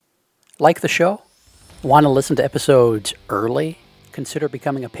Like the show? Want to listen to episodes early? Consider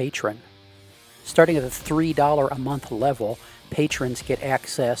becoming a patron. Starting at the $3 a month level, patrons get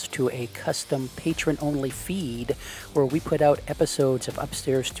access to a custom patron-only feed where we put out episodes of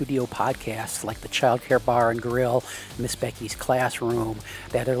Upstairs Studio podcasts like the Childcare Bar and Grill, Miss Becky's Classroom,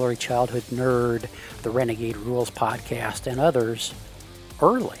 That Early Childhood Nerd, the Renegade Rules podcast, and others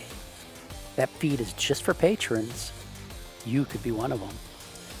early. That feed is just for patrons. You could be one of them.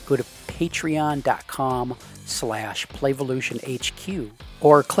 Go to patreon.com/PlayvolutionHQ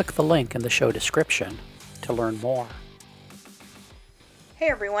or click the link in the show description to learn more. Hey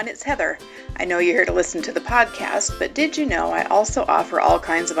everyone, it's Heather. I know you're here to listen to the podcast, but did you know I also offer all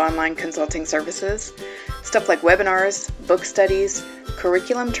kinds of online consulting services? Stuff like webinars, book studies,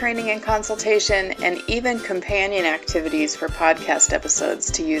 curriculum training and consultation, and even companion activities for podcast episodes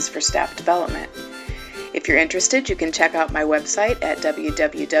to use for staff development. If you're interested, you can check out my website at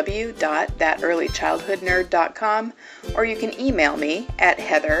www.thatearlychildhoodnerd.com, or you can email me at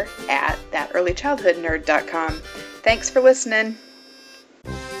heather@thatearlychildhoodnerd.com. Thanks for listening.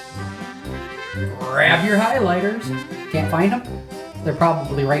 Grab your highlighters. Can't find them? They're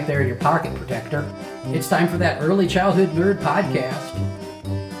probably right there in your pocket protector. It's time for That Early Childhood Nerd podcast.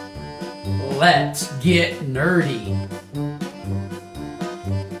 Let's get nerdy.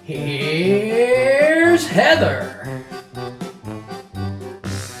 Here's Heather.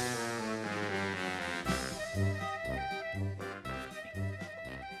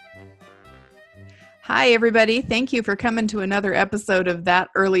 Hi, everybody. Thank you for coming to another episode of That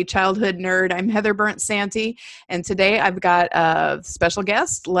Early Childhood Nerd. I'm Heather Burnt-Santy, and today I've got a special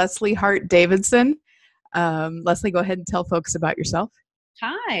guest, Leslie Hart Davidson. Leslie, go ahead and tell folks about yourself.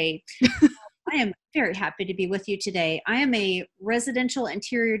 Hi. I am very happy to be with you today. I am a residential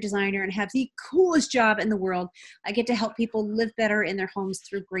interior designer and have the coolest job in the world. I get to help people live better in their homes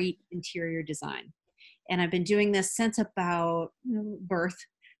through great interior design. And I've been doing this since about birth.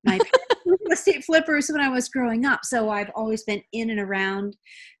 My parents were real estate flippers when I was growing up, so I've always been in and around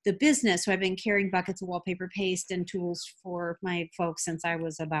the business. So I've been carrying buckets of wallpaper paste and tools for my folks since I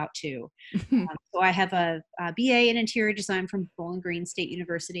was about 2. So I have a BA in interior design from Bowling Green State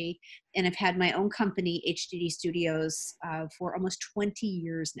University, and I've had my own company, HDD Studios, for almost 20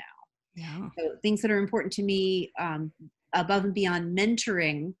 years now. Yeah. So things that are important to me, above and beyond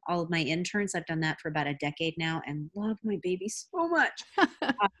mentoring all of my interns. I've done that for about a decade now and love my baby so much.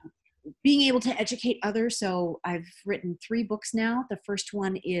 Being able to educate others. So I've written 3 books now. The first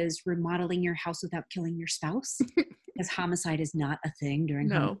one is Remodeling Your House Without Killing Your Spouse, because homicide is not a thing during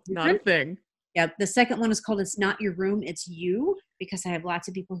No, not a thing. Yeah. The second one is called It's Not Your Room, It's You, because I have lots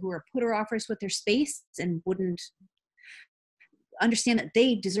of people who are putter-offers with their space and wouldn't understand that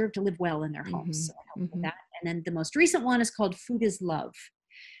they deserve to live well in their homes. So I help with that. And then the most recent one is called Food is Love.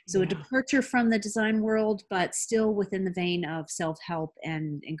 So a departure from the design world, but still within the vein of self-help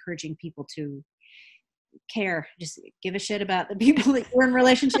and encouraging people to care. Just give a shit about the people that you're in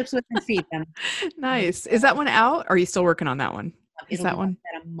relationships with and feed them. Nice. Is that one out? Or are you still working on that one? Is that one?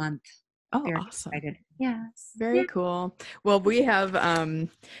 At a month. Oh, Very awesome. excited. Yes. Very cool. Well, we have the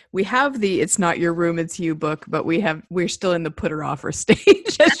It's Not Your Room, It's You book, but we're still in the putter offer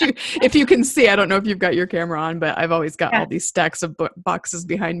stage. If you can see, I don't know if you've got your camera on, but I've always got all these stacks of boxes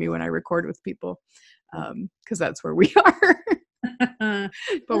behind me when I record with people, because that's where we are. But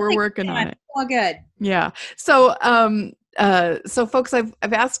we're working on it. All good. Yeah. So, so folks, I've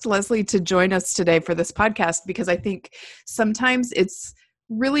asked Leslie to join us today for this podcast because I think sometimes it's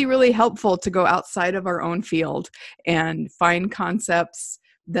really, really helpful to go outside of our own field and find concepts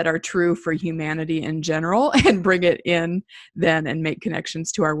that are true for humanity in general and bring it in then and make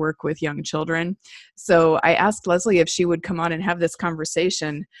connections to our work with young children. So I asked Leslie if she would come on and have this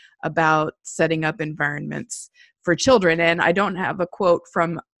conversation about setting up environments for children. And I don't have a quote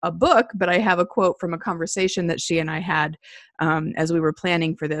from a book, but I have a quote from a conversation that she and I had as we were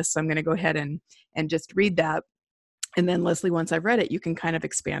planning for this. So I'm going to go ahead and just read that. And then Leslie, once I've read it, you can kind of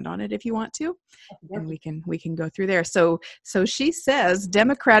expand on it if you want to, and we can go through there. So she says,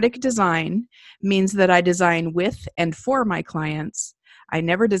 democratic design means that I design with and for my clients. I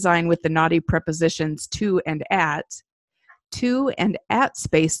never design with the naughty prepositions to and at. To and at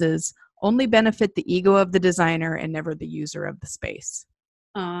spaces only benefit the ego of the designer and never the user of the space.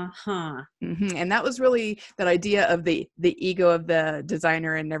 And that was really that idea of the ego of the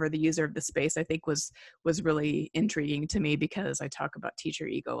designer and never the user of the space, I think was really intriguing to me because I talk about teacher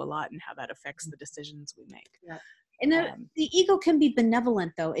ego a lot and how that affects the decisions we make. Yeah. And the ego can be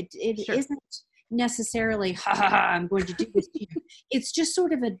benevolent though. It Sure. isn't, necessarily, ha ha ha, I'm going to do this to you. It's just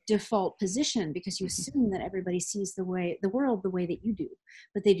sort of a default position because you assume that everybody sees the world the way that you do,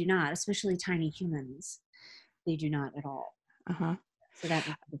 but they do not, especially tiny humans. They do not at all. Uh-huh. So that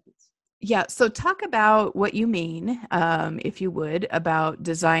makes a difference. Yeah. So talk about what you mean, if you would, about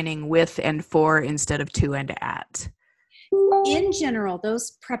designing with and for instead of to and at. In general,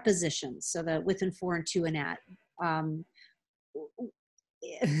 those prepositions, so the with and for and to and at,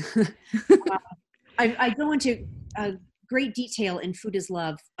 I go into great detail in Food is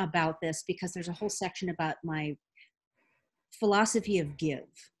Love about this because there's a whole section about my philosophy of give.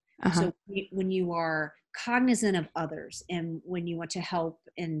 Uh-huh. So when you are cognizant of others and when you want to help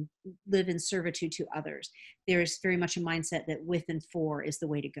and live in servitude to others, there's very much a mindset that with and for is the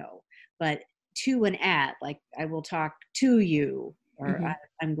way to go. But to and at, like I will talk to you, or Mhm.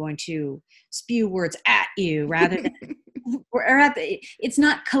 I'm going to spew words at you rather than it's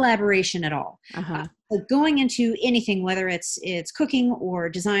not collaboration at all. Uh-huh. But going into anything, whether it's cooking or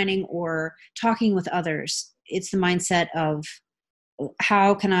designing or talking with others, it's the mindset of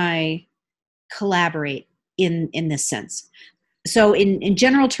how can I collaborate in this sense. So in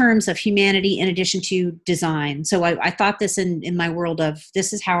general terms of humanity, in addition to design, so I thought this in my world of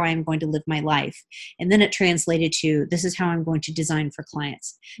this is how I'm going to live my life. And then it translated to this is how I'm going to design for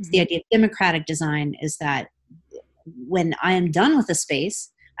clients. Mm-hmm. So the idea of democratic design is that when I am done with a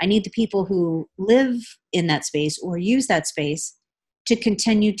space, I need the people who live in that space or use that space to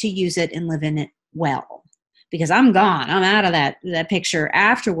continue to use it and live in it well. Because I'm gone. I'm out of that picture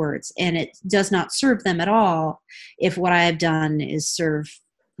afterwards. And it does not serve them at all if what I have done is serve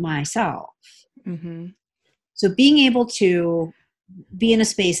myself. Mm-hmm. So being able to be in a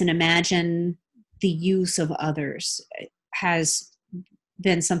space and imagine the use of others has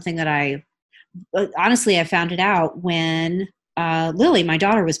been something that I found it out when Lily, my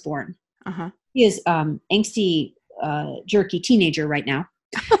daughter, was born. Uh-huh. She is angsty, jerky teenager right now.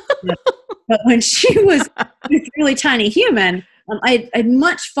 But when she was a really tiny human, I had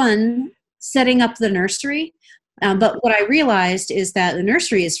much fun setting up the nursery. But what I realized is that the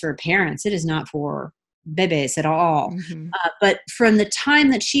nursery is for parents. It is not for bebés at all. Mm-hmm. But from the time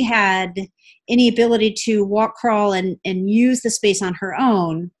that she had any ability to walk, crawl, and use the space on her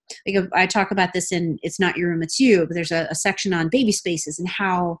own, like I talk about this in It's Not Your Room, It's You, but there's a section on baby spaces and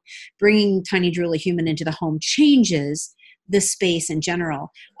how bringing tiny drooly human into the home changes this space in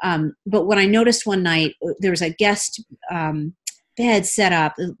general. But what I noticed one night, there was a guest bed set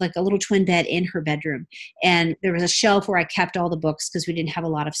up, like a little twin bed in her bedroom. And there was a shelf where I kept all the books because we didn't have a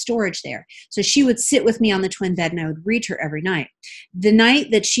lot of storage there. So she would sit with me on the twin bed and I would read her every night. The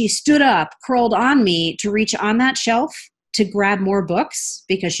night that she stood up, crawled on me to reach on that shelf to grab more books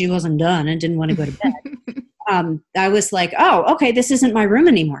because she wasn't done and didn't want to go to bed, I was like, oh, okay, this isn't my room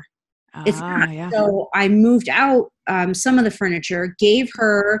anymore. It's not. Yeah. So I moved out some of the furniture, gave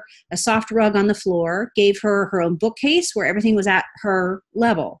her a soft rug on the floor, gave her her own bookcase where everything was at her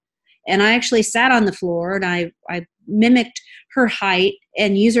level. And I actually sat on the floor and I mimicked her height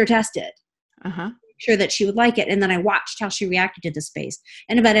and user tested. Uh-huh. Sure that she would like it. And then I watched how she reacted to the space.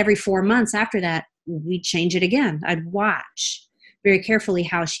 And about every 4 months after that, we'd change it again. I'd watch very carefully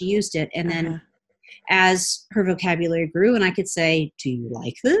how she used it. And then as her vocabulary grew and I could say, do you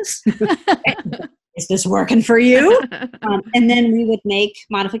like this? Is this working for you? And then we would make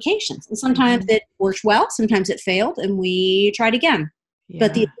modifications. And sometimes it worked well, sometimes it failed, and we tried again. Yeah.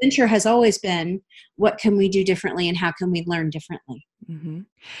 But the adventure has always been, what can we do differently and how can we learn differently? Mm-hmm.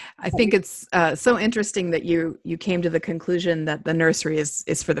 I think it's so interesting that you came to the conclusion that the nursery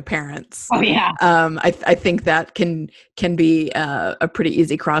is for the parents. Oh yeah. I think that can be a pretty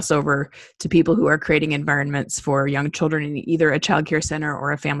easy crossover to people who are creating environments for young children in either a child care center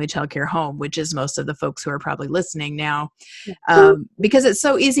or a family child care home, which is most of the folks who are probably listening now, because it's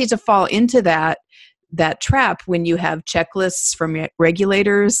so easy to fall into that trap when you have checklists from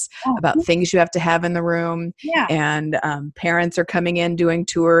regulators about things you have to have in the room, and parents are coming in doing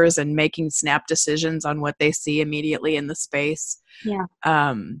tours and making snap decisions on what they see immediately in the space.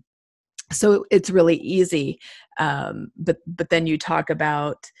 So it's really easy. But then you talk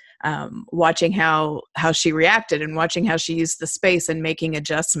about watching how she reacted and watching how she used the space and making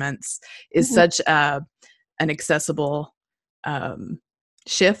adjustments is such an accessible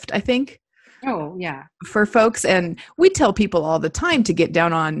shift, I think. Oh, yeah. For folks. And we tell people all the time to get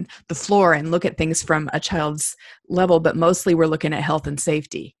down on the floor and look at things from a child's level, but mostly we're looking at health and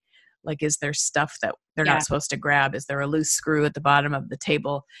safety. Like, is there stuff that they're not supposed to grab? Is there a loose screw at the bottom of the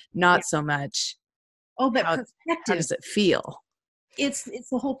table? Not so much. Oh, but how does it feel? it's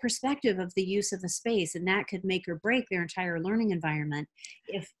the whole perspective of the use of the space, and that could make or break their entire learning environment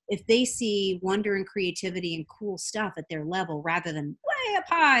if they see wonder and creativity and cool stuff at their level rather than way up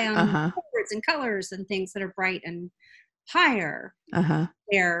high on boards and colors and things that are bright and higher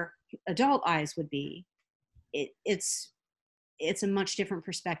their adult eyes would be. It's a much different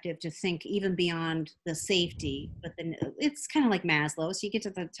perspective to think even beyond the safety, but then it's kind of like Maslow. So you get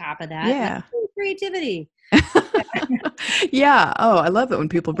to the top of that. Yeah. Creativity. Yeah. Oh, I love it when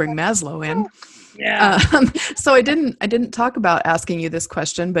people bring Maslow in. Yeah. So I didn't talk about asking you this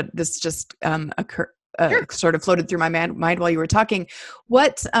question, but this just sort of floated through my mind while you were talking.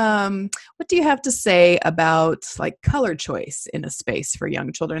 What do you have to say about like color choice in a space for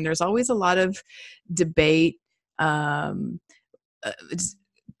young children? There's always a lot of debate.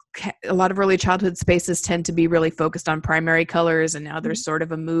 A lot of early childhood spaces tend to be really focused on primary colors, and now there's sort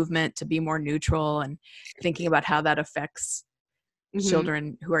of a movement to be more neutral, and thinking about how that affects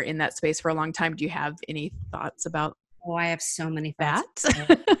children who are in that space for a long time. Do you have any thoughts about I have so many thoughts.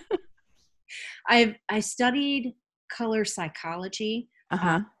 that? I studied color psychology.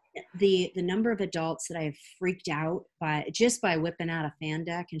 The number of adults that I've freaked out by whipping out a fan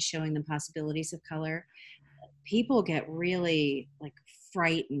deck and showing them possibilities of color, people get really like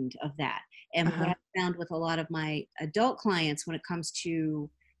frightened of that. And what I found with a lot of my adult clients when it comes to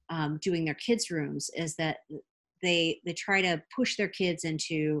doing their kids' rooms is that they try to push their kids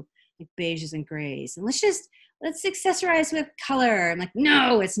into like beiges and grays, and let's accessorize with color. I'm like,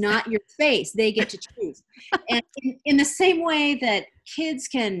 no, it's not your space. They get to choose. And in the same way that kids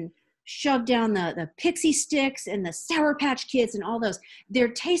can shove down the pixie sticks and the Sour Patch Kids and all those, their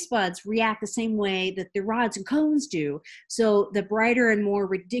taste buds react the same way that the rods and cones do. So the brighter and more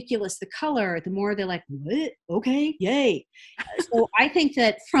ridiculous the color, the more they're like, what? Okay, yay. So I think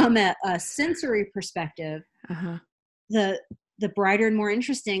that from a sensory perspective, the brighter and more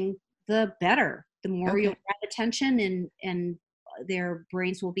interesting, the better. The more you'll grab attention, and their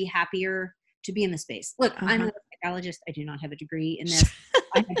brains will be happier to be in the space. Look, I'm a psychologist. I do not have a degree in this.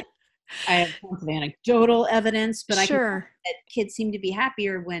 I have tons of anecdotal evidence, but I can tell that kids seem to be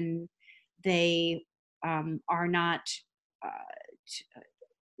happier when they are not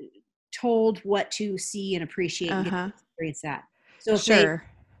told what to see and appreciate and get to experience that. So if they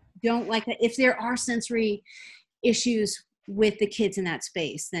don't like that, if there are sensory issues with the kids in that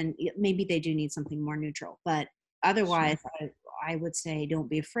space, then maybe they do need something more neutral. But otherwise, I would say don't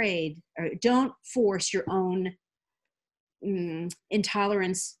be afraid, or don't force your own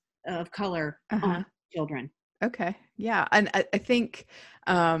intolerance of color on children. Okay. Yeah. And I think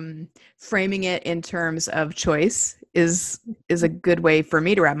framing it in terms of choice is a good way for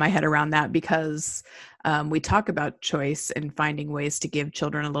me to wrap my head around that, because we talk about choice and finding ways to give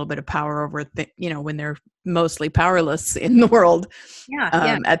children a little bit of power over, when they're mostly powerless in the world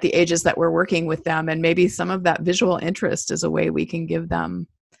at the ages that we're working with them. And maybe some of that visual interest is a way we can give them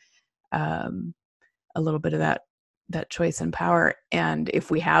a little bit of that choice and power. And if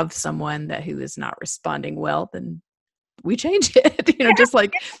we have someone who is not responding well, then we change it, just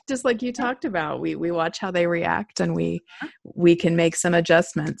like you talked about, we watch how they react, and we can make some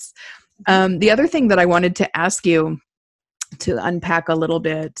adjustments. The other thing that I wanted to ask you to unpack a little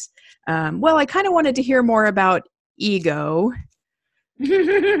bit, I kind of wanted to hear more about ego.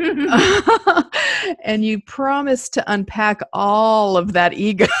 And you promised to unpack all of that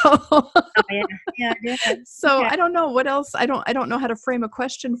ego. So I don't know what else. I don't know how to frame a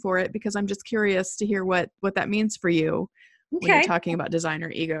question for it, because I'm just curious to hear what that means for you when you're talking about designer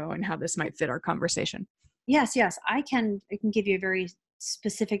ego and how this might fit our conversation. Yes. I can give you a very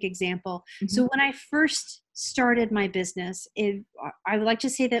specific example. So when I first started my business, I would like to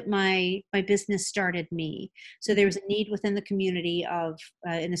say that my business started me. So there was a need within the community of,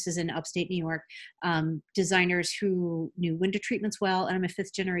 and this is in upstate New York, designers who knew window treatments well, and I'm a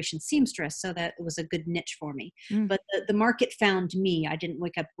 5th generation seamstress, so that it was a good niche for me. But the market found me. I didn't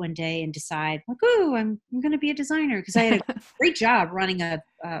wake up one day and decide, like, oh, I'm going to be a designer, because I had a great job running a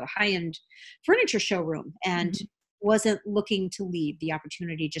high-end furniture showroom and wasn't looking to leave. The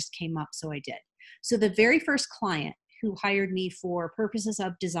opportunity just came up, so I did. So the very first client who hired me for purposes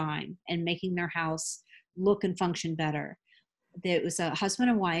of design and making their house look and function better, there was a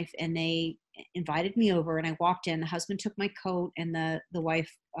husband and wife, and they invited me over, and I walked in. The husband took my coat, and the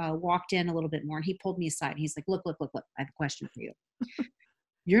wife walked in a little bit more, and he pulled me aside. He's like, look, I have a question for you.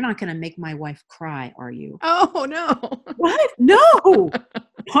 You're not going to make my wife cry, are you? Oh, no. What? No.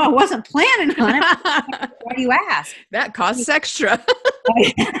 I wasn't planning on it. Why do you ask? That costs extra.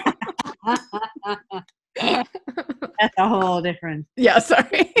 That's a whole different. Yeah,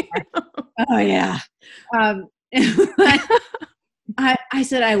 sorry. Oh, yeah. I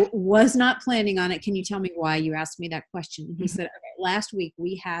said, I was not planning on it. Can you tell me why you asked me that question? And he said, okay, last week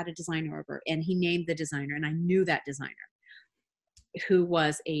we had a designer over and he named the designer and I knew that designer who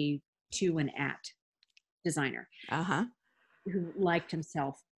was a to and at designer who liked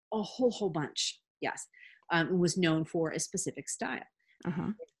himself a whole bunch. Yes. Was known for a specific style.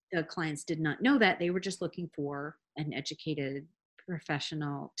 The clients did not know that. They were just looking for an educated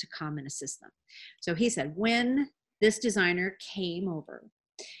professional to come and assist them. So he said, when this designer came over,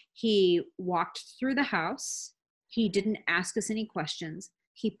 he walked through the house. He didn't ask us any questions.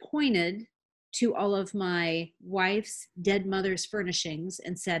 He pointed to all of my wife's dead mother's furnishings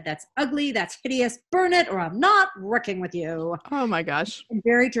and said, that's ugly, that's hideous, burn it, or I'm not working with you. Oh my gosh. In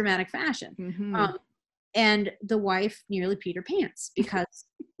very dramatic fashion. And the wife nearly peed her pants because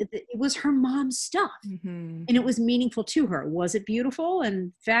it was her mom's stuff and it was meaningful to her. Was it beautiful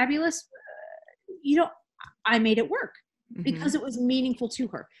and fabulous? I made it work because it was meaningful to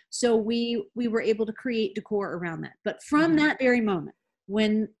her. So we were able to create decor around that. But from that very moment,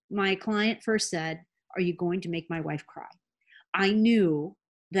 when my client first said, are you going to make my wife cry? I knew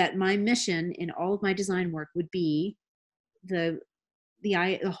that my mission in all of my design work would be the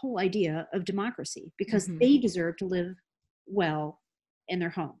whole idea of democracy, because they deserve to live well in their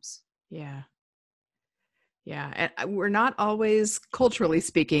homes. Yeah. And we're not always, culturally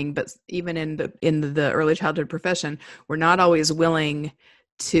speaking, but even in the early childhood profession, we're not always willing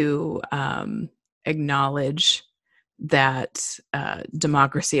to acknowledge that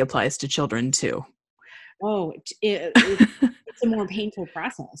democracy applies to children too. Oh, it's a more painful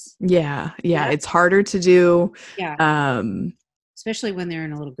process. Yeah. It's harder to do. Yeah. Especially when they're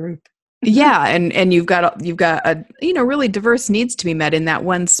in a little group. Yeah. And you've got a, really diverse needs to be met in that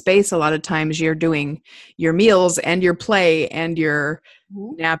one space. A lot of times you're doing your meals and your play and your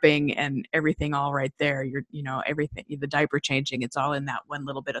napping and everything all right there. Everything, the diaper changing, it's all in that one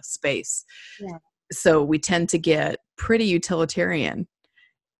little bit of space. Yeah. So we tend to get pretty utilitarian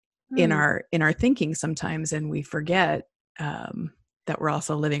in our thinking sometimes. And we forget that we're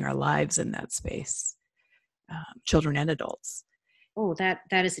also living our lives in that space, children and adults. Oh, that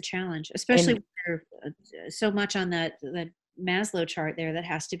is a challenge, especially when there's so much on that Maslow chart there that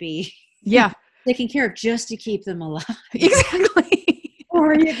has to be taken care of just to keep them alive. Exactly.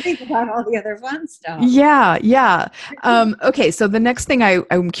 Or you think about all the other fun stuff. Yeah. Okay, so the next thing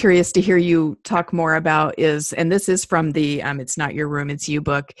I'm curious to hear you talk more about is, and this is from the It's Not Your Room, It's You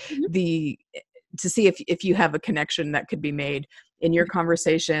book, to see if you have a connection that could be made in your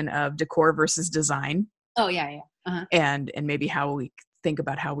conversation of decor versus design. Oh, yeah. And maybe how we think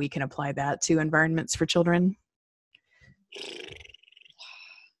about how we can apply that to environments for children.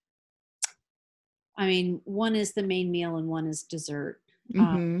 I mean, one is the main meal and one is dessert.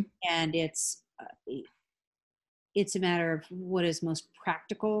 And it's a matter of what is most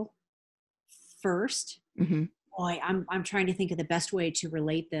practical first. Boy, I'm trying to think of the best way to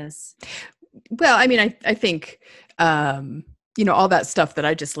relate this. Well, I mean, I think all that stuff that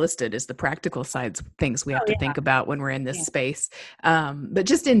I just listed is the practical sides, things we have to think about when we're in this space. But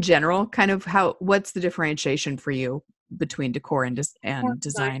just in general, kind of what's the differentiation for you between decor and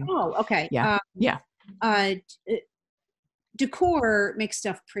design? Oh, okay. Yeah. Decor makes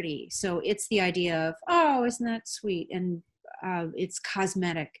stuff pretty. So it's the idea of, oh, isn't that sweet? And it's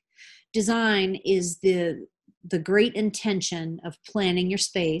cosmetic. Design is the great intention of planning your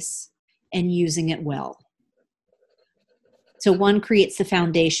space and using it well. So one creates the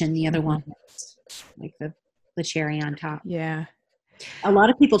foundation, the other one is like the cherry on top. Yeah. A lot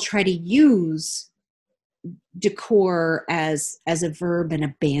of people try to use decor as a verb and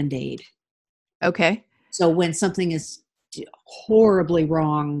a Band-Aid. Okay. So when something is horribly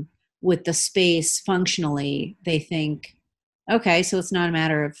wrong with the space functionally, they think, okay, so it's not a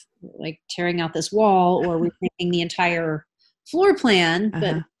matter of like tearing out this wall or rethinking the entire floor plan,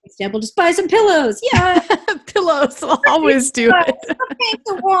 but instead we'll just buy some pillows. Yeah. Pillows will always do it. Paint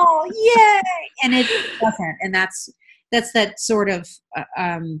the wall. Yay. And it doesn't. And that's that sort of,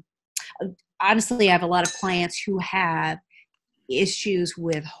 honestly, I have a lot of clients who have issues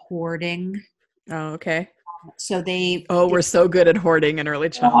with hoarding. Oh, okay. So we're so good at hoarding in early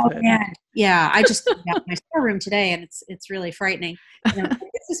childhood. Oh, yeah. I just got my storeroom today, and it's really frightening. My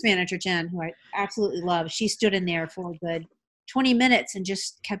business manager Jen, who I absolutely love, she stood in there for a good 20 minutes and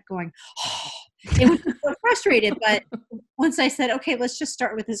just kept going. Oh, it was so frustrated, but once I said, okay, let's just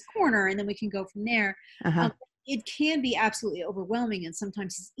start with this corner, and then we can go from there. It can be absolutely overwhelming, and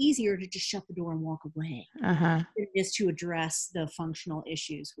sometimes it's easier to just shut the door and walk away than it is to address the functional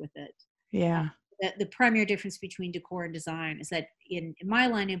issues with it. Yeah. The primary difference between decor and design is that in my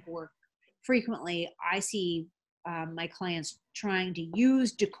line of work, frequently I see my clients trying to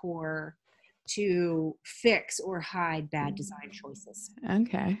use decor to fix or hide bad design choices,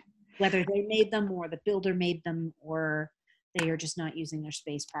 Okay. whether they made them or the builder made them, or they are just not using their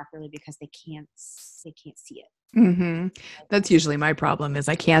space properly because they can't see it. Mm-hmm. That's usually my problem is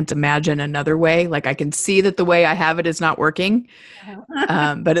I can't imagine another way. Like I can see that the way I have it is not working,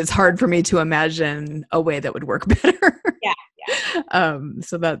 but it's hard for me to imagine a way that would work better. Yeah.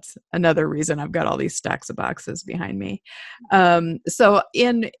 So that's another reason I've got all these stacks of boxes behind me. So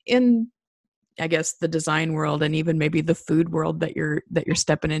in I guess the design world and even maybe the food world that you're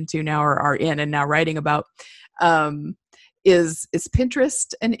stepping into now or are in and now writing about, is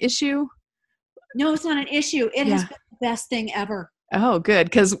Pinterest an issue? No, it's not an issue. It Yeah. has been the best thing ever. Oh, good.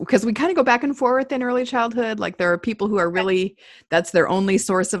 Because we kind of go back and forth in early childhood. Like there are people who are really, that's their only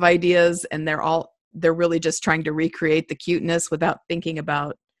source of ideas, and they're really just trying to recreate the cuteness without thinking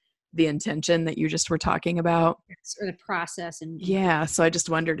about the intention that you just were talking about. Or the process. And Yeah. So I just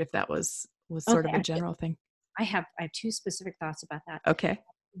wondered if that was sort of a general thing. I have two specific thoughts about that. Okay.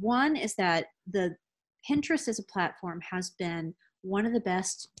 One is that the Pinterest as a platform has been one of the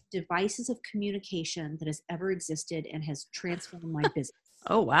best devices of communication that has ever existed and has transformed my business.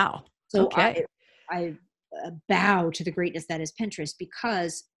 Oh, wow. So Okay. I bow to the greatness that is Pinterest,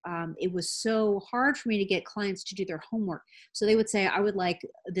 because it was so hard for me to get clients to do their homework. So they would say, I would like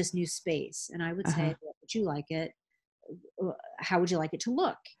this new space. And I would say, would you like it? How would you like it to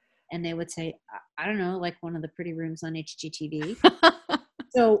look? And they would say, I don't know, like one of the pretty rooms on HGTV.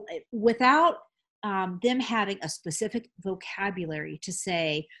 So without them having a specific vocabulary to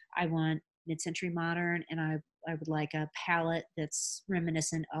say, I want mid-century modern, and I would like a palette that's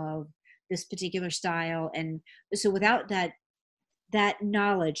reminiscent of this particular style. And so without that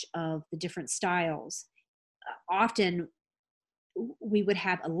knowledge of the different styles, often we would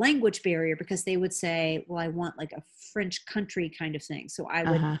have a language barrier, because they would say, well, I want like a French country kind of thing. So I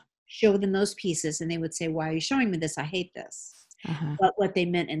would show them those pieces, and they would say, why are you showing me this? I hate this. But what they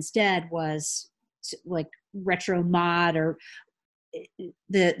meant instead was like retro mod, or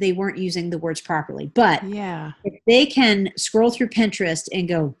they weren't using the words properly. But if they can scroll through Pinterest and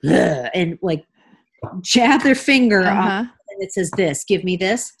go and like jab their finger on, and it says this, give me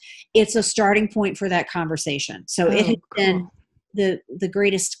this, it's a starting point for that conversation. So it has been the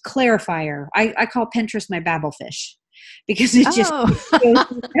greatest clarifier. I call Pinterest my Babelfish, because it just goes through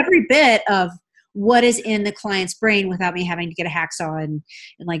every bit of what is in the client's brain without me having to get a hacksaw and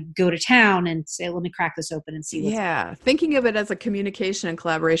like go to town and say, let me crack this open and see what's thinking of it as a communication and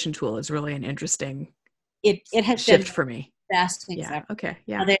collaboration tool is really an interesting it has shift been for me. Best things ever. Okay.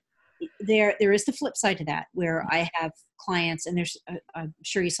 Now, there is the flip side to that, where I have clients, and there's I'm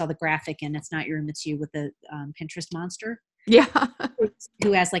sure you saw the graphic, and it's not your room, it's you, with the Pinterest monster. Yeah.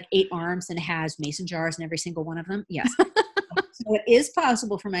 Who has like 8 arms and has mason jars in every single one of them. Yes. So it is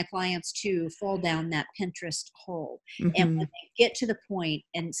possible for my clients to fall down that Pinterest hole. And when they get to the point,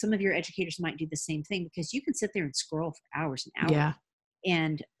 and some of your educators might do the same thing, because you can sit there and scroll for hours and hours,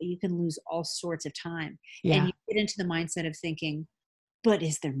 and you can lose all sorts of time. And you get into the mindset of thinking, but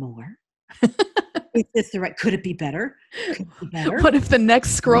is there more? Is this the right? Could it be better? Could it be better? What if the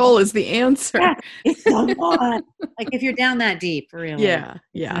next scroll is the answer? Yeah, it's so much. Like if you're down that deep, really. Yeah.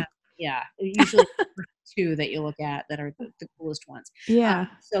 Usually 2 that you look at that are the coolest ones.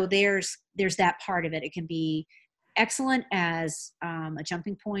 So there's that part of it. It can be excellent as a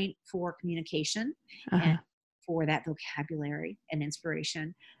jumping point for communication and for that vocabulary and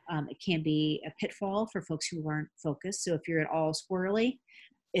inspiration. It can be a pitfall for folks who aren't focused. So if you're at all squirrely,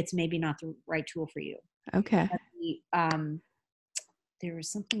 it's maybe not the right tool for you. Okay. But there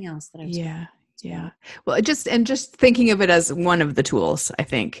was something else that I was Well, just thinking of it as one of the tools, I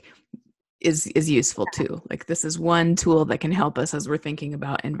think is useful too. Like this is one tool that can help us as we're thinking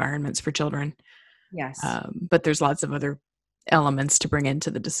about environments for children. Yes. But there's lots of other elements to bring into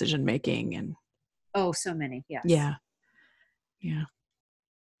the decision making and so many. Yes. Yeah.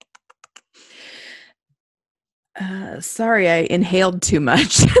 Sorry, I inhaled too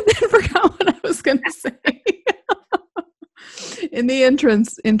much and then forgot what I was going to say. In the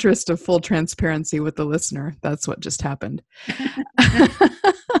interest of full transparency with the listener, that's what just happened.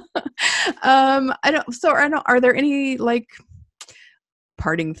 Are there any like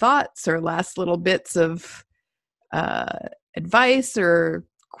parting thoughts or last little bits of advice or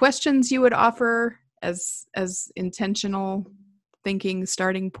questions you would offer as intentional thinking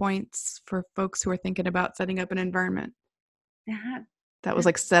starting points for folks who are thinking about setting up an environment? That was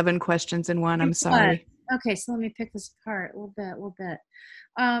like 7 questions in one. I'm sorry. Okay, so let me pick this apart a little bit.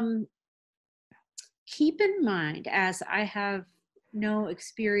 Keep in mind, as I have no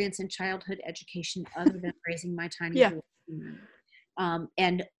experience in childhood education other than raising my tiny Yeah. boy.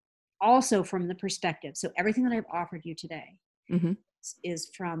 And also from the perspective. So everything that I've offered you today Mm-hmm. is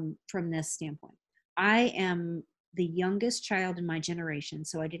from this standpoint. I am the youngest child in my generation,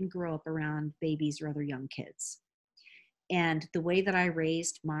 so I didn't grow up around babies or other young kids. And the way that I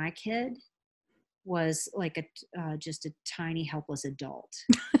raised my kid was like just a tiny helpless adult.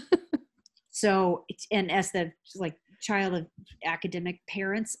 So, and as the like child of academic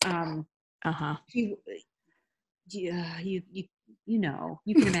parents, you know,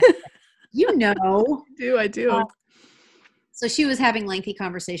 you can imagine, you know, I do. so she was having lengthy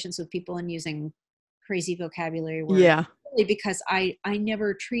conversations with people and using crazy vocabulary words. Yeah. Really because I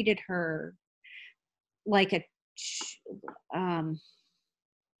never treated her like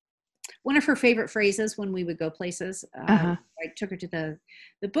one of her favorite phrases when we would go places. I took her to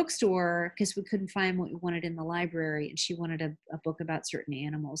the bookstore because we couldn't find what we wanted in the library, and she wanted a book about certain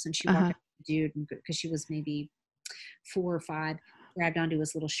animals. And she walked up to the dude because she was maybe 4 or 5, grabbed onto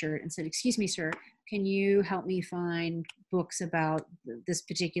his little shirt and said, "Excuse me, sir, can you help me find books about this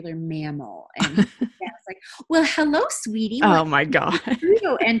particular mammal?" And I was like, "Well, hello, sweetie." Oh my God.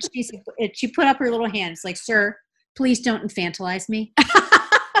 And she put up her little hand. It's like, "Sir, please don't infantilize me.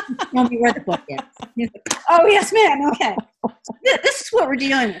 Tell me where the book is." He's like, "Oh, yes, ma'am. Okay. This is what we're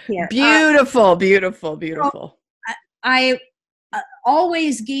dealing with here." Beautiful, beautiful, beautiful. I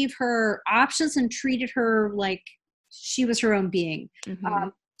always gave her options and treated her like she was her own being. Mm-hmm.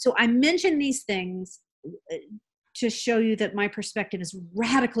 So I mention these things to show you that my perspective is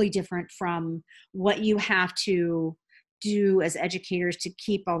radically different from what you have to do as educators to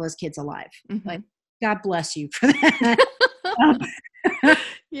keep all those kids alive. Mm-hmm. Like, God bless you for that.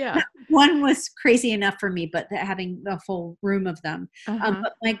 Yeah. One was crazy enough for me, but having a full room of them.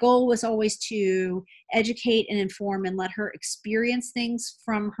 But my goal was always to educate and inform and let her experience things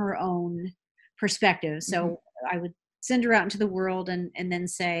from her own perspective. So I would send her out into the world and then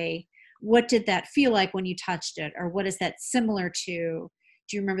say, "What did that feel like when you touched it? Or what is that similar to?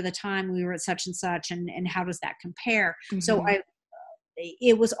 Do you remember the time we were at such and such, and how does that compare?" So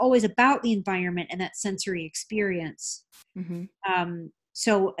it was always about the environment and that sensory experience.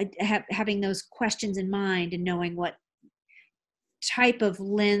 So having those questions in mind and knowing what type of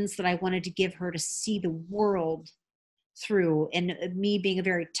lens that I wanted to give her to see the world through, and me being a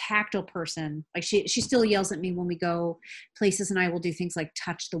very tactile person, like she still yells at me when we go places and I will do things like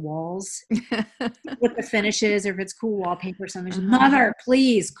touch the walls with the finishes, or if it's cool wallpaper or something, she's, "Mother,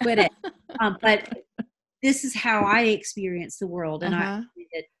 please quit it." But this is how I experience the world, and I find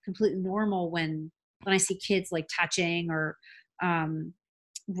it completely normal when I see kids like touching or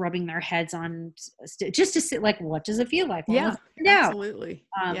rubbing their heads on just to see, like, what does it feel like? Yeah, absolutely.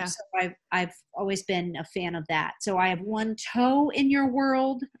 So I've always been a fan of that. So I have one toe in your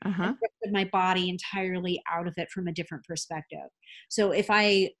world, and my body entirely out of it from a different perspective. So if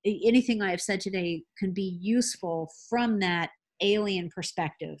anything I have said today can be useful from that alien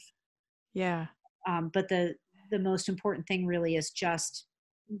perspective. Yeah. But the most important thing really is just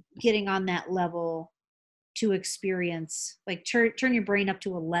getting on that level to experience, like turn your brain up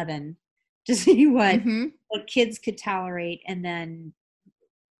to 11 to see what kids could tolerate, and then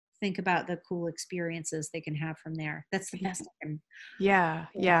think about the cool experiences they can have from there. That's the best I can. Yeah.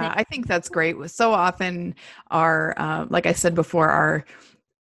 I think that's great. So often our, like I said before, our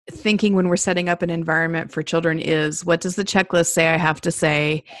thinking when we're setting up an environment for children is, what does the checklist say I have to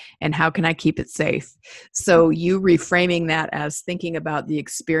say, and how can I keep it safe? So you reframing that as thinking about the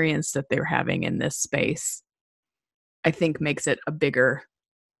experience that they're having in this space, I think makes it a bigger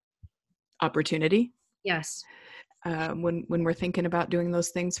opportunity. Yes. When we're thinking about doing those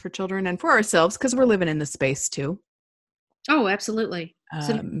things for children and for ourselves, because we're living in the space too. Oh, absolutely.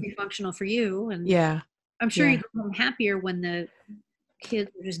 So it can be functional for you. And I'm sure you go home happier when the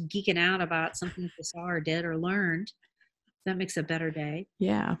kids are just geeking out about something that they saw or did or learned. That makes a better day.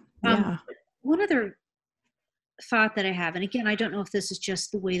 Yeah. One other thought that I have, and again, I don't know if this is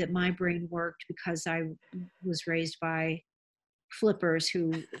just the way that my brain worked because I was raised by flippers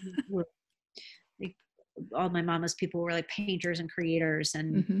who were like, all my mama's people were like painters and creators,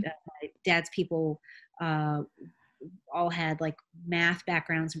 and my dad's people all had like math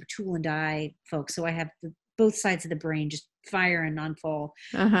backgrounds and were tool and die folks. So I have both sides of the brain just firing on full.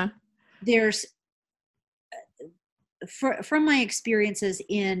 There's from my experiences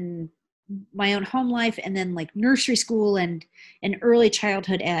in my own home life and then like nursery school and early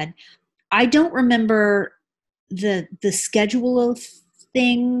childhood ed, I don't remember the schedule of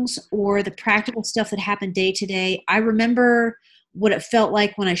things or the practical stuff that happened day to day. I remember what it felt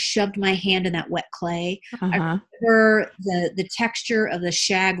like when I shoved my hand in that wet clay. I Uh-huh. remember the texture of the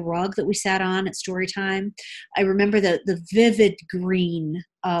shag rug that we sat on at story time. I remember the vivid green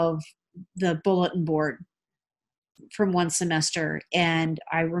of the bulletin board from one semester, and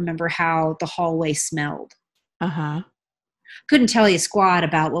I remember how the hallway smelled. Uh-huh. Couldn't tell you squat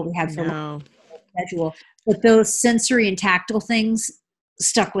about what we had for No. schedule, but those sensory and tactile things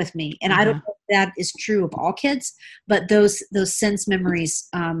stuck with me. And I don't know if that is true of all kids, but those sense memories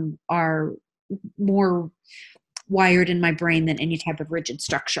are more wired in my brain than any type of rigid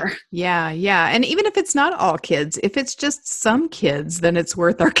structure. Yeah, yeah. And even if it's not all kids, if it's just some kids, then it's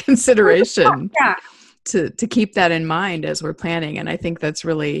worth our consideration Yeah. to keep that in mind as we're planning. And I think that's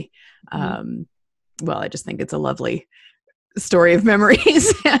really, well, I just think it's a lovely story of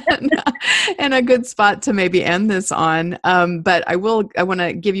memories and a good spot to maybe end this on. But I want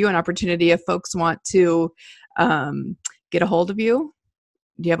to give you an opportunity if folks want to get a hold of you.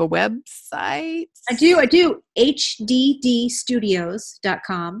 Do you have a website? I do.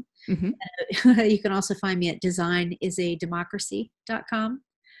 HDDstudios.com. Mm-hmm. You can also find me at designisademocracy.com.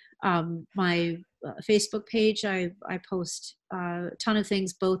 My Facebook page, I post a ton of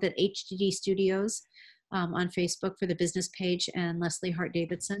things both at HDD Studios on Facebook for the business page, and Leslie Hart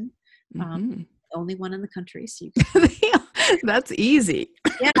Davidson, the only one in the country. So you can That's easy.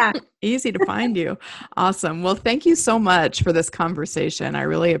 Yeah. Easy to find you. Awesome. Well, thank you so much for this conversation. I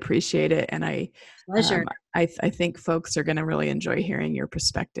really appreciate it. And Pleasure. I think folks are going to really enjoy hearing your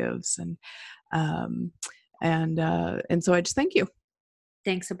perspectives. And so I just thank you.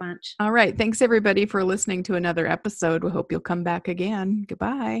 Thanks a bunch. All right. Thanks everybody for listening to another episode. We hope you'll come back again.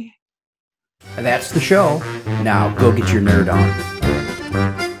 Goodbye. That's the show. Now go get your nerd on.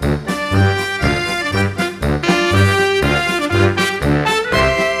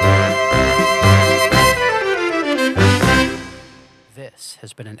 This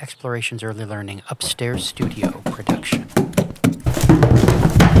has been an Explorations Early Learning Upstairs Studio production.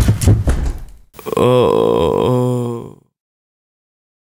 Oh.